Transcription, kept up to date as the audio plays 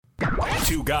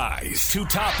Two guys, two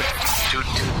topics,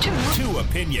 two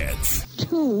opinions.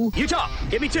 Utah,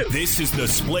 give me two. This is the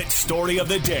split story of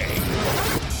the day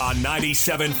on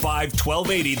 97.5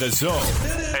 1280 The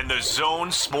Zone and The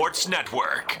Zone Sports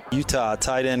Network. Utah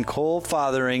tight end Cole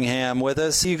Fotheringham with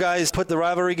us. You guys put the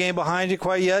rivalry game behind you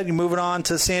quite yet? You moving on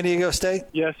to San Diego State?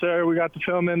 Yes, sir. We got the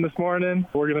film in this morning.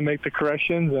 We're going to make the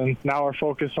corrections, and now our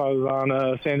focus is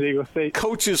on San Diego State.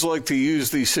 Coaches like to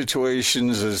use these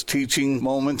situations as teaching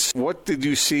moments. What did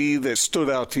you see that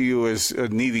stood out to you as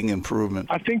needing improvement?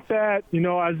 I think that,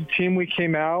 as a team, we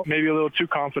came out maybe a little too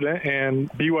confident,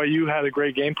 and BYU had a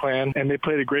great game plan, and they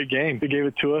played a great game. They gave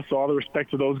it to us, so all the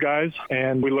respect to those guys,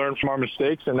 and we learned from our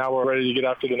mistakes, and now we're ready to get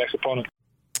after the next opponent.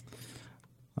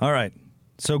 All right.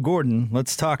 So, Gordon,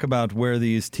 let's talk about where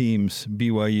these teams,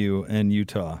 BYU and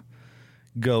Utah,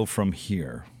 go from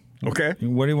here. Okay.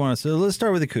 What do you want to say? Let's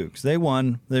start with the Cougs. They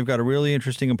won. They've got a really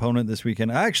interesting opponent this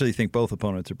weekend. I actually think both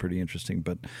opponents are pretty interesting,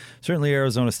 but certainly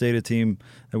Arizona State, a team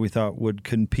that we thought would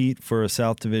compete for a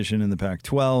South Division in the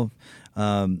Pac-12.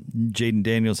 Jaden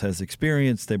Daniels has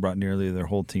experience. They brought nearly their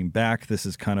whole team back. This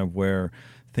is kind of where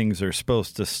things are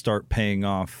supposed to start paying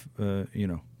off,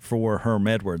 for Herm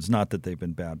Edwards. Not that they've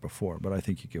been bad before, but I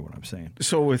think you get what I'm saying.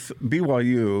 So with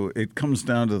BYU, it comes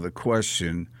down to the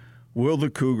question, will the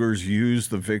Cougars use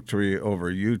the victory over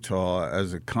Utah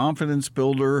as a confidence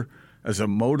builder, as a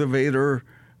motivator,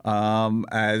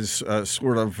 as a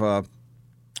sort of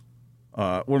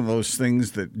one of those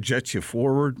things that jets you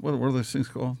forward? What are those things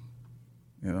called?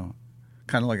 Kind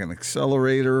of like an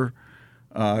accelerator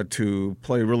to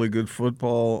play really good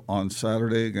football on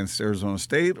Saturday against Arizona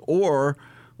State? Or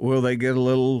will they get a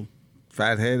little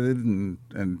fat-headed and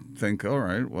think, all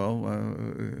right, well,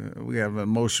 we have an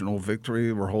emotional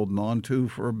victory we're holding on to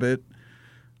for a bit,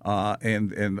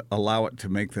 and allow it to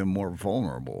make them more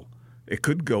vulnerable? It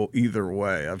could go either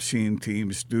way. I've seen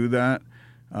teams do that,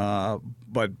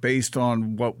 but based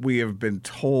on what we have been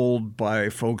told by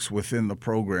folks within the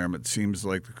program, it seems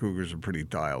like the Cougars are pretty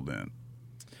dialed in.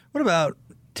 What about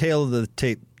tail of the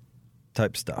tape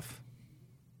type stuff,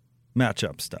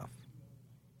 matchup stuff?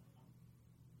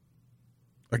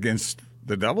 Against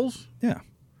the Devils? Yeah.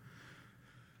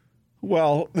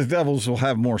 Well, the Devils will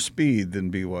have more speed than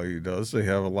BYU does. They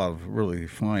have a lot of really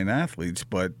fine athletes,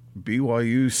 but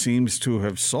BYU seems to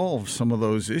have solved some of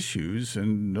those issues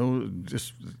and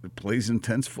just plays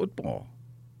intense football.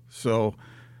 So,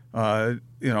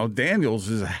 Daniels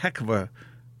is a heck of a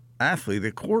athlete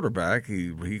at quarterback.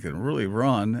 He can really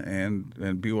run, and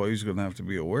BYU's going to have to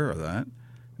be aware of that,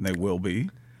 and they will be.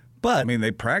 But they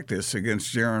practice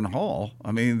against Jaron Hall.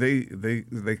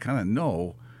 They kind of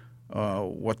know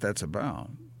what that's about.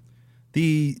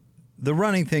 The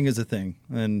running thing is a thing,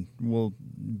 and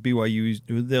BYU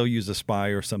they'll use a spy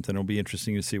or something. It'll be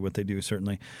interesting to see what they do,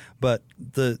 certainly. But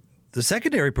the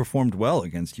secondary performed well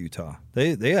against Utah.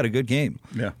 They had a good game.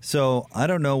 Yeah. So I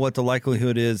don't know what the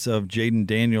likelihood is of Jaden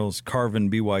Daniels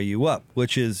carving BYU up,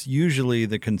 which is usually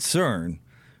the concern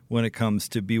when it comes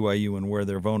to BYU and where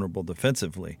they're vulnerable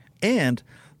defensively. And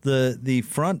the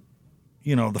front,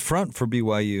 the front for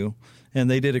BYU, and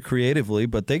they did it creatively,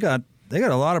 but they got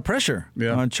a lot of pressure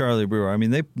on Charlie Brewer.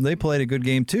 They played a good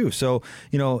game too. So,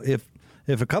 if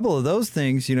a couple of those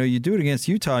things, you do it against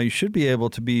Utah, you should be able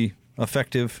to be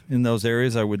effective in those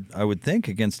areas, I would think,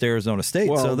 against Arizona State.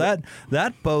 Well, so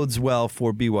that bodes well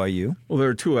for BYU. Well, there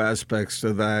are two aspects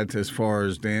to that as far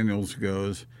as Daniels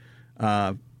goes.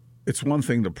 It's one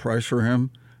thing to pressure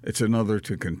him. It's another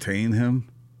to contain him.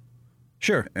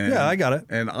 Sure. I got it.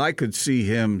 And I could see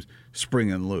him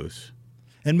springing loose.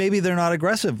 And maybe they're not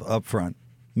aggressive up front.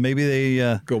 Maybe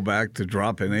they go back to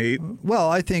dropping 8. Well,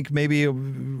 I think maybe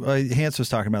Hans was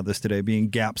talking about this today, being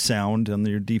gap sound on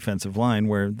your defensive line,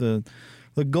 where the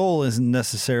goal isn't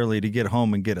necessarily to get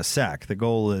home and get a sack. The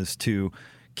goal is to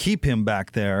keep him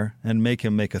back there and make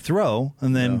him make a throw,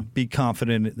 and then be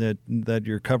confident that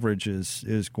your coverage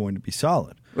is going to be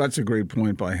solid. That's a great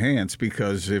point by Hans,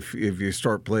 because if you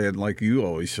start playing, like you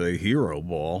always say, hero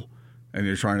ball, and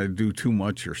you're trying to do too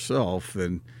much yourself,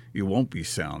 then you won't be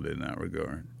sound in that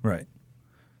regard. Right.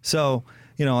 So,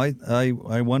 I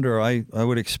wonder, I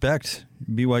would expect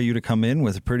BYU to come in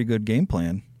with a pretty good game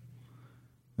plan.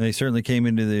 They certainly came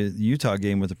into the Utah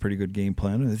game with a pretty good game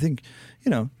plan. And I think,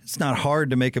 it's not hard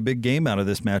to make a big game out of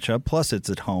this matchup. Plus, it's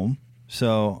at home.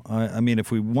 So,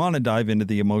 if we want to dive into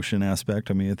the emotion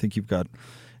aspect, I think you've got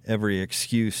every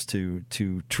excuse to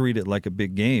treat it like a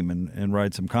big game and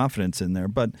ride some confidence in there.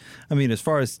 But, as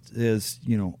far as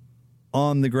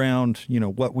on the ground,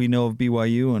 what we know of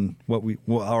BYU and what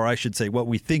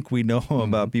we think we know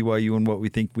about BYU and what we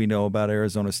think we know about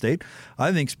Arizona State,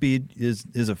 I think speed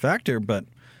is a factor, but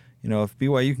if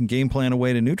BYU can game plan a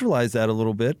way to neutralize that a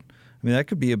little bit, I mean, that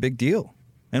could be a big deal.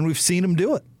 And we've seen them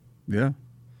do it. Yeah.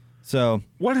 So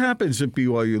what happens if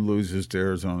BYU loses to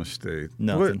Arizona State?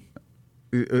 Nothing.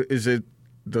 Does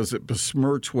it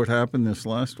besmirch what happened this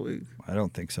last week? I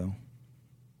don't think so.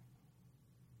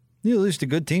 You lose to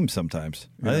good teams sometimes.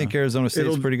 Yeah. I think Arizona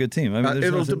State's a pretty good team. I mean,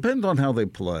 it'll depend on how they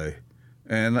play.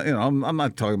 And, I'm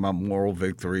not talking about moral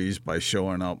victories by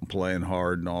showing up and playing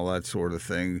hard and all that sort of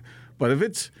thing. But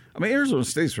if Arizona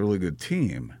State's a really good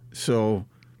team. So,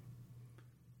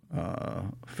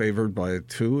 favored by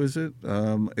 2, is it?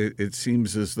 It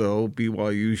seems as though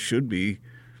BYU should be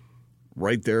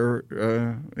right there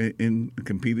in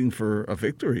competing for a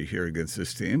victory here against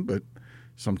this team. But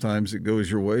sometimes it goes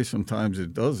your way, sometimes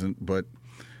it doesn't. But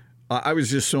I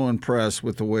was just so impressed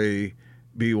with the way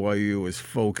BYU is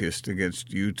focused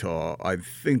against Utah. I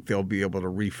think they'll be able to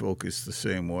refocus the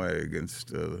same way against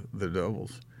the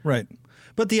Devils. Right.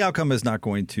 But the outcome is not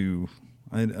going to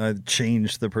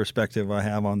change the perspective I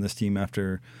have on this team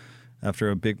after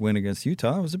a big win against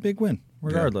Utah. It was a big win,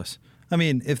 regardless. Yeah. I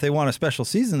mean, if they want a special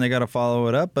season, they got to follow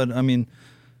it up. But, I mean,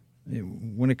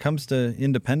 when it comes to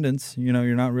independence,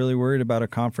 you're not really worried about a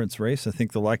conference race. I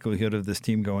think the likelihood of this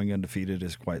team going undefeated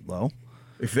is quite low.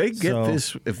 If they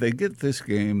get this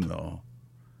game, though,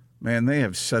 man, they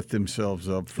have set themselves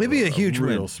up for maybe a huge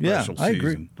real win. Special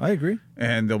season. I agree.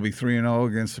 And they'll be 3-0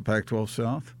 against the Pac-12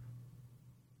 South.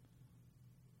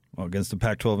 Well, against the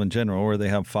Pac-12 in general, where they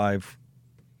have 5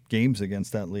 games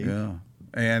against that league. Yeah,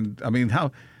 and I mean,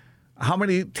 how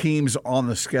many teams on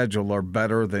the schedule are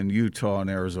better than Utah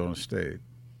and Arizona State?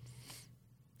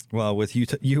 Well, with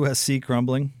USC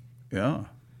crumbling. Yeah.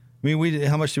 I mean,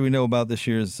 how much do we know about this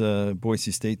year's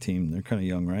Boise State team? They're kind of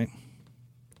young, right?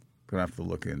 Gonna have to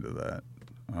look into that.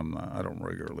 I don't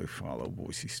regularly follow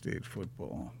Boise State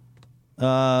football.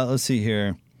 Let's see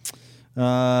here.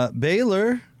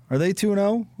 Baylor, are they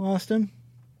 2-0, Austin?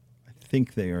 I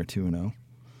think they are 2-0.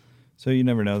 So you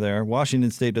never know there.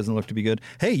 Washington State doesn't look to be good.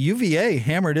 Hey, UVA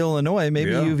hammered Illinois.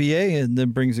 Maybe UVA and then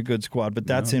brings a good squad, but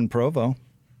that's in Provo.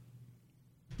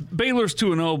 Baylor's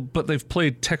 2-0, but they've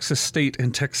played Texas State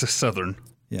and Texas Southern.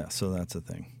 Yeah, so that's a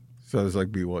thing. So it's like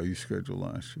BYU's schedule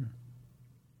last year.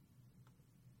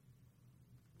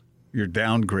 You're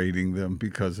downgrading them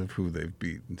because of who they've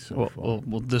beaten so far.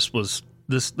 Well, this.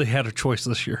 They had a choice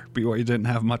this year. BYU didn't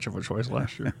have much of a choice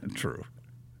last year. True.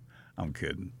 I'm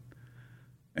kidding.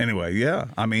 Anyway, yeah.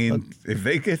 I mean, if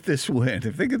they get this win,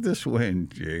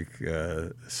 Jake,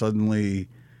 suddenly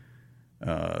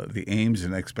the aims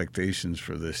and expectations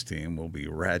for this team will be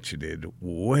ratcheted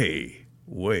way,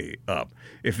 way up.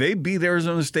 If they beat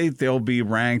Arizona State, they'll be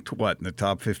ranked, in the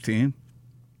top 15?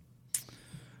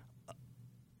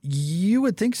 You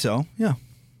would think so, yeah.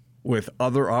 With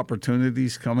other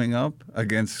opportunities coming up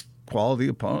against quality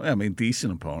opponents,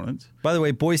 decent opponents. By the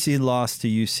way, Boise lost to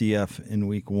UCF in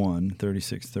week 1,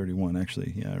 36-31,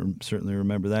 actually. Yeah, I certainly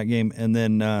remember that game. And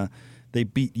then they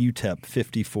beat UTEP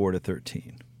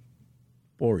 54-13.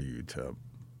 Or UTEP.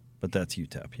 But that's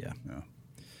UTEP, yeah.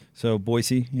 So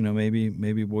Boise,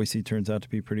 maybe Boise turns out to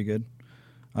be pretty good.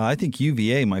 I think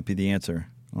UVA might be the answer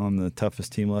on the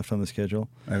toughest team left on the schedule.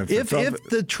 And if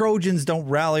the Trojans don't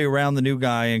rally around the new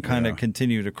guy and kind of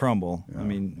continue to crumble, I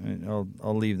mean,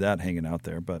 I'll leave that hanging out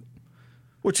there. But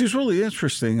which is really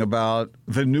interesting about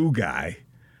the new guy.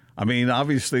 I mean,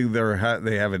 obviously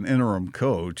they have an interim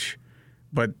coach,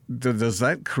 but is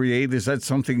that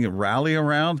something you rally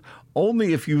around?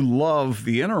 Only if you love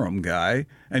the interim guy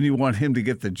and you want him to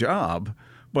get the job.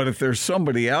 But if there's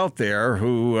somebody out there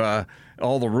who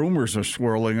all the rumors are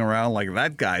swirling around like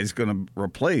that guy's going to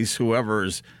replace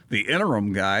whoever's the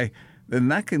interim guy, then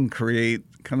that can create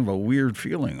kind of a weird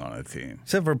feeling on a team.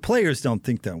 Except for players don't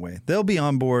think that way. They'll be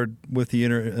on board with the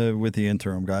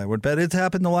interim guy. I would bet it's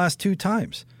happened the last 2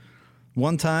 times.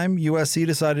 One time USC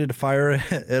decided to fire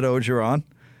Ed Ogeron,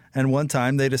 and one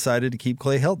time they decided to keep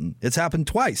Clay Helton. It's happened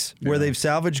twice where they've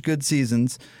salvaged good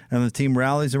seasons and the team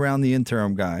rallies around the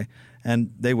interim guy.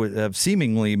 And they would have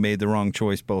seemingly made the wrong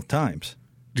choice both times.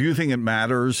 Do you think it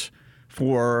matters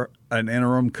for an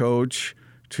interim coach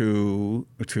to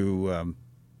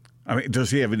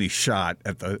does he have any shot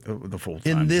at the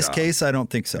full-time In this job? case, I don't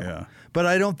think so. Yeah. But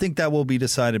I don't think that will be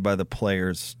decided by the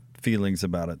players' feelings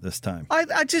about it this time.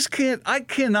 I just can't. I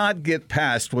cannot get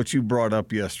past what you brought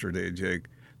up yesterday, Jake.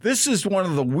 This is one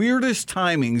of the weirdest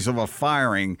timings of a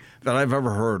firing that I've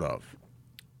ever heard of.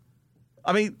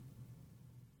 I mean,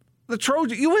 the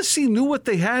USC knew what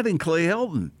they had in Clay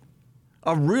Helton,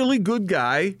 a really good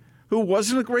guy who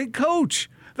wasn't a great coach.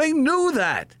 They knew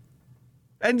that.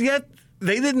 And yet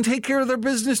they didn't take care of their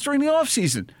business during the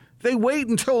offseason. They wait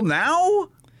until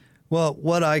now? Well,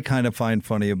 what I kind of find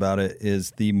funny about it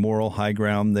is the moral high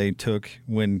ground they took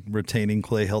when retaining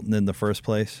Clay Helton in the first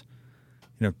place.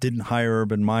 Didn't hire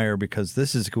Urban Meyer because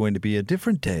this is going to be a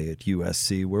different day at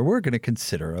USC where we're going to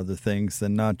consider other things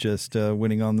than not just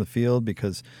winning on the field,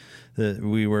 because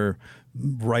we were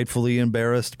rightfully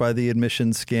embarrassed by the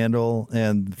admissions scandal.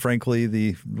 And frankly,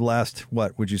 the last,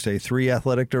 3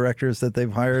 athletic directors that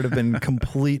they've hired have been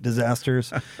complete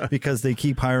disasters because they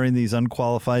keep hiring these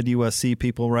unqualified USC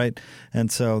people, right?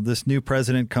 And so this new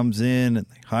president comes in and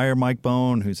they hire Mike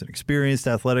Bone, who's an experienced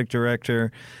athletic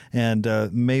director, and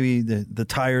maybe the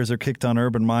tires are kicked on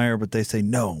Urban Meyer, but they say,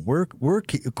 no,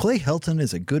 Clay Helton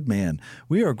is a good man.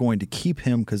 We are going to keep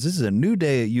him because this is a new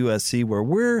day at USC where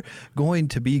we're going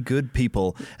to be good people.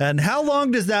 And how long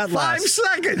does that last? 5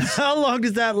 seconds. How long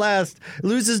does that last?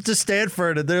 Loses to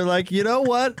Stanford, and they're like, you know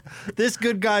what? This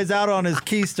good guy's out on his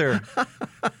keister.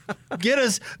 Get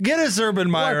us Urban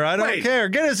Meyer. I don't care.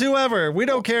 Get us whoever. We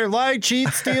don't care. Lie, cheat,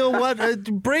 steal, what?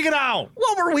 Bring it out.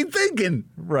 What were we thinking?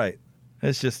 Right.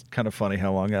 It's just kind of funny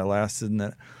how long that lasts, isn't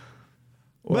it?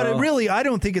 Well, But I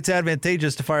don't think it's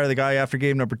advantageous to fire the guy after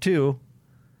game number 2.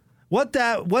 What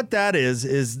that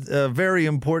is a very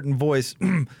important voice.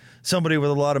 Somebody with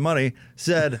a lot of money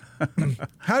said,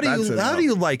 "How do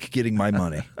you like getting my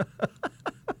money?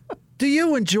 Do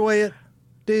you enjoy it?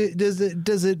 Does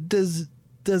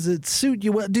it suit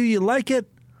you? Do you like it?"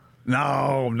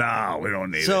 No, we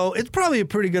don't need it. So it's probably a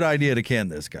pretty good idea to can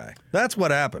this guy. That's what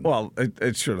happened. Well,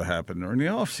 it should have happened during the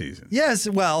offseason. Yes,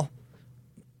 well,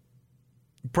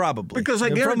 probably. Because I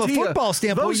from a guarantee you, football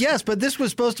standpoint, yes, but this was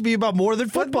supposed to be about more than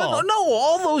football. But no,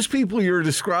 all those people you're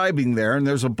describing there, and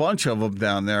there's a bunch of them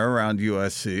down there around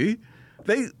USC,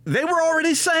 they were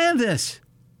already saying this.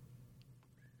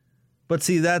 But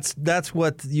see, that's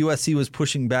what USC was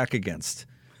pushing back against.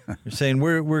 They're saying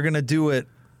we're going to do it.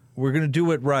 We're going to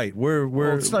do it right.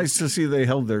 Well, it's nice to see they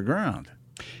held their ground.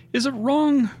 Is it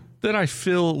wrong that I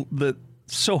feel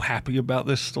so happy about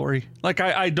this story? Like,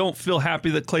 I don't feel happy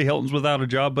that Clay Helton's without a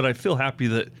job, but I feel happy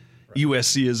that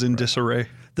USC is in disarray.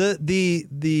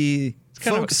 The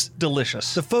folks,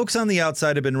 delicious. The folks on the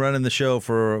outside have been running the show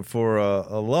for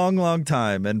a long, long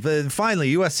time, and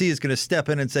finally USC is going to step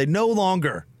in and say, no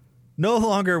longer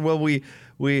will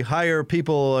we hire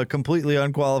people completely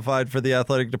unqualified for the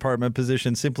athletic department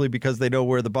position simply because they know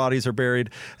where the bodies are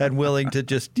buried and willing to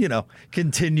just,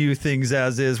 continue things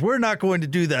as is. We're not going to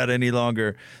do that any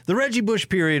longer. The Reggie Bush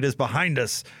period is behind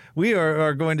us. We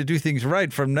are going to do things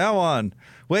right from now on.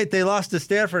 Wait, they lost to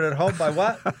Stanford at home by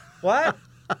what? What?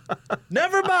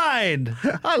 Never mind.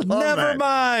 Never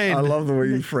mind. I love the way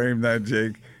you framed that,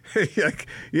 Jake.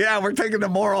 Yeah, we're taking the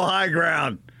moral high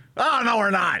ground. Oh, no,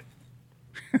 we're not.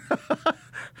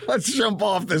 Let's jump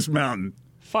off this mountain.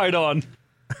 Fight on.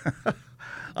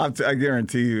 I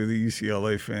guarantee you the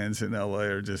UCLA fans in LA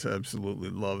are just absolutely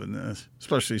loving this,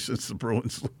 especially since the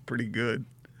Bruins look pretty good.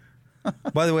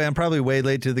 By the way, I'm probably way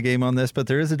late to the game on this, but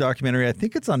there is a documentary. I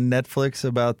think it's on Netflix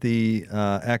about the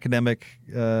academic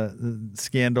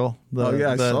scandal.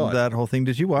 I saw it. That whole thing.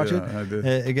 Did you watch it? I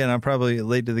did. Again, I'm probably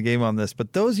late to the game on this,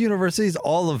 but those universities,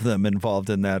 all of them involved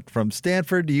in that, from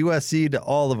Stanford to USC to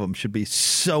all of them, should be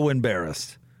so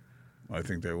embarrassed. I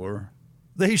think they were.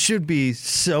 They should be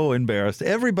so embarrassed.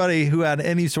 Everybody who had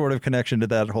any sort of connection to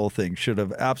that whole thing should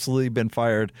have absolutely been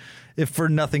fired, if for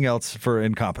nothing else, for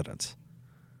incompetence.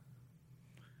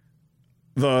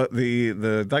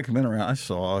 The documentary I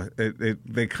saw,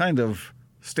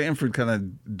 Stanford kind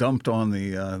of dumped on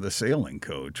the sailing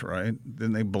coach, right?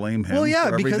 Didn't they blame him? Well, yeah,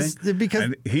 for everything? because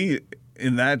and he,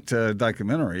 in that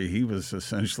documentary, he was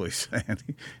essentially saying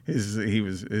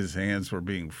his hands were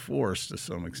being forced to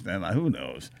some extent. Who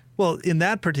knows? Well, in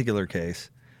that particular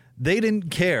case, they didn't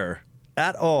care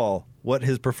at all what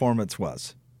his performance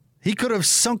was. He could have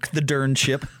sunk the darn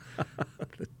ship.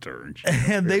 The darn ship.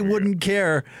 And they wouldn't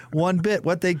care one bit.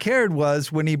 What they cared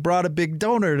was when he brought a big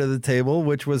donor to the table,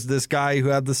 which was this guy who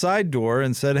had the side door,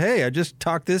 and said, "Hey, I just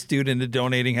talked this dude into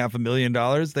donating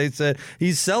 $500,000. They said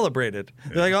he's celebrated.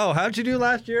 Yeah. They're like, "Oh, how'd you do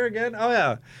last year again? Oh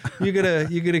yeah, you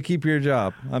gotta keep your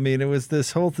job." I mean, it was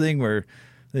this whole thing where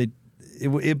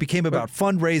it became about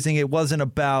fundraising. It wasn't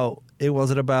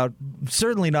about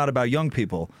certainly not about young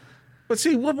people. But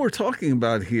see, what we're talking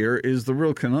about here is the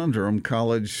real conundrum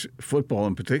college football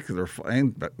in particular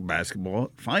and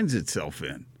basketball finds itself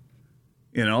in.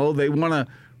 They want to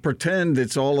pretend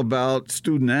it's all about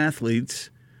student athletes,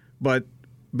 but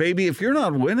baby, if you're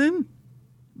not winning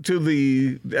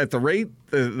at the rate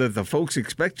that the folks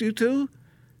expect you to,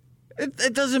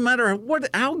 it doesn't matter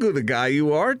how good a guy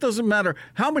you are. It doesn't matter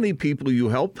how many people you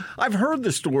help. I've heard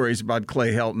the stories about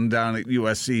Clay Helton down at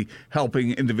USC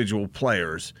helping individual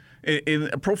players. in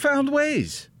profound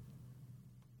ways.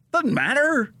 Doesn't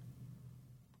matter.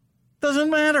 Doesn't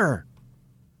matter.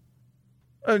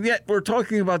 And yet we're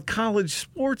talking about college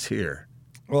sports here.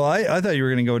 Well, I thought you were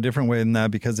going to go a different way than that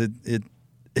because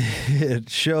it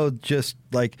showed just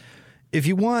like if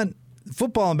you want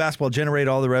football and basketball generate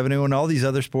all the revenue and all these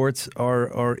other sports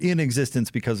are in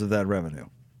existence because of that revenue.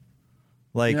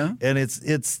 And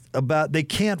it's about they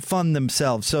can't fund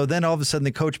themselves. So then all of a sudden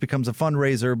the coach becomes a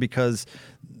fundraiser because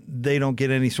they don't get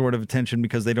any sort of attention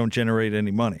because they don't generate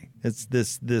any money. It's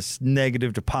this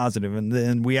negative to positive. And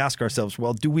then we ask ourselves,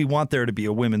 well, do we want there to be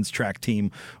a women's track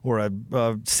team or a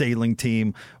sailing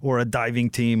team or a diving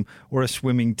team or a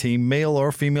swimming team, male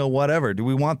or female, whatever? Do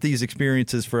we want these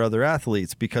experiences for other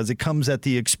athletes because it comes at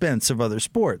the expense of other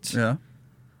sports? Yeah,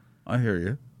 I hear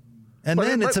you. And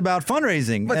then it's about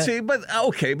fundraising. But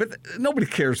nobody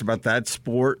cares about that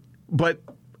sport. But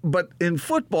in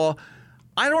football,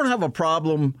 I don't have a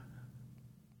problem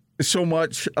so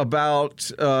much about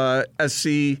SC.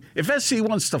 If SC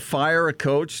wants to fire a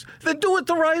coach, then do it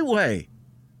the right way.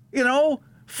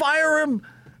 Fire him.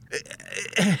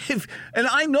 And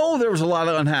I know there was a lot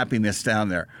of unhappiness down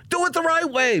there. Do it the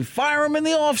right way. Fire him in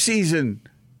the offseason.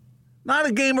 Not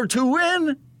a game or two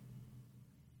in.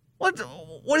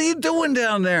 What are you doing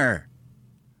down there?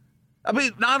 I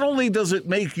mean, not only does it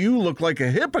make you look like a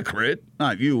hypocrite,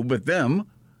 not you, but them,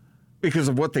 because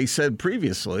of what they said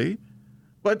previously,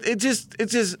 but it's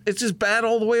just bad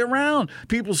all the way around.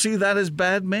 People see that as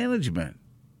bad management.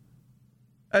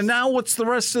 And now what's the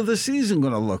rest of the season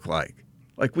going to look like?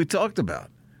 Like we talked about.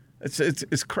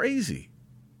 It's crazy.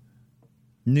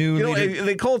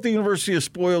 They call it the University of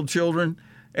Spoiled Children,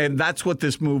 and that's what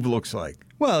this move looks like.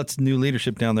 Well, it's new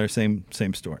leadership down there, same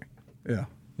story. Yeah.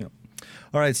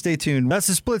 All right, stay tuned. That's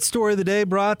the split story of the day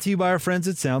brought to you by our friends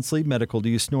at Sound Sleep Medical. Do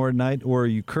you snore at night or are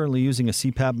you currently using a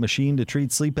CPAP machine to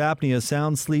treat sleep apnea?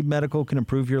 Sound Sleep Medical can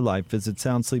improve your life. Visit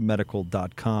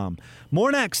soundsleepmedical.com.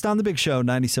 More next on The Big Show,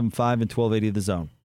 97.5 and 1280 The Zone.